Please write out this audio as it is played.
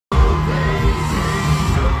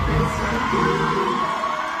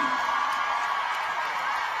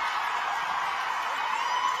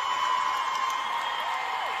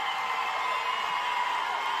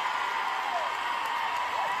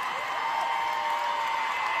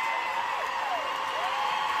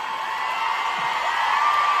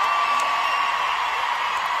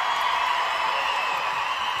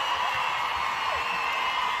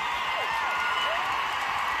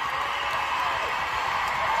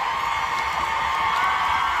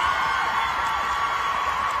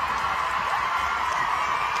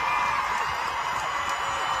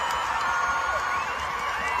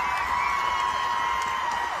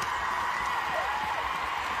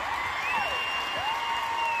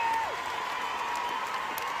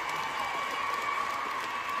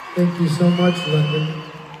Thank you so much, London.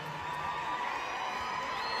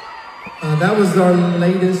 That was our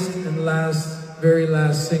latest and very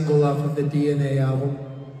last single off of the DNA album.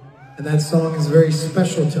 And that song is very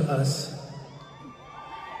special to us.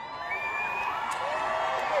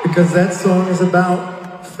 Because that song is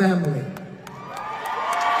about family.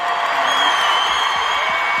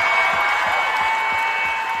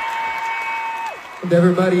 And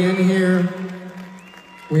everybody in here,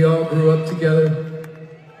 we all grew up together.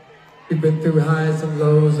 We've been through highs and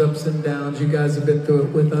lows, ups and downs. You guys have been through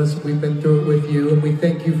it with us. We've been through it with you. And we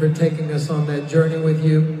thank you for taking us on that journey with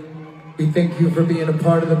you. We thank you for being a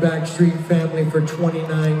part of the Backstreet family for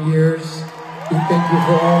 29 years. We thank you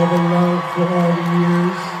for all the love, for all the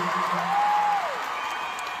years.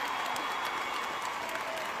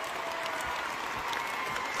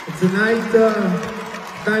 And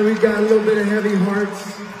tonight we got a little bit of heavy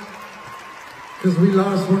hearts because we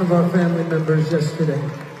lost one of our family members yesterday.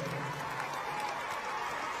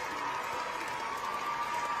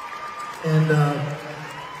 And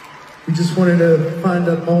we just wanted to find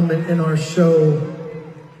a moment in our show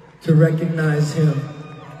to recognize him.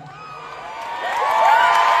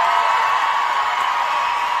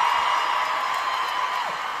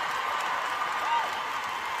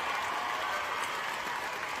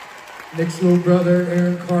 Nick's little brother,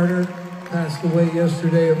 Aaron Carter, passed away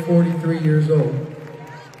yesterday at 43 years old.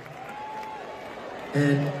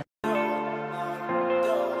 And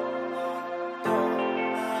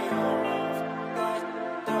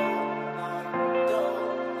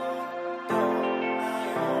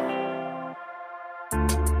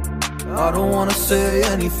I don't wanna say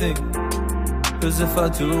anything, cause if I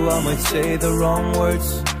do I might say the wrong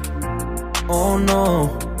words. Oh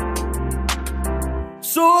no.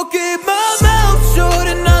 So I'll keep my mouth shut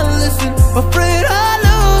and not listen.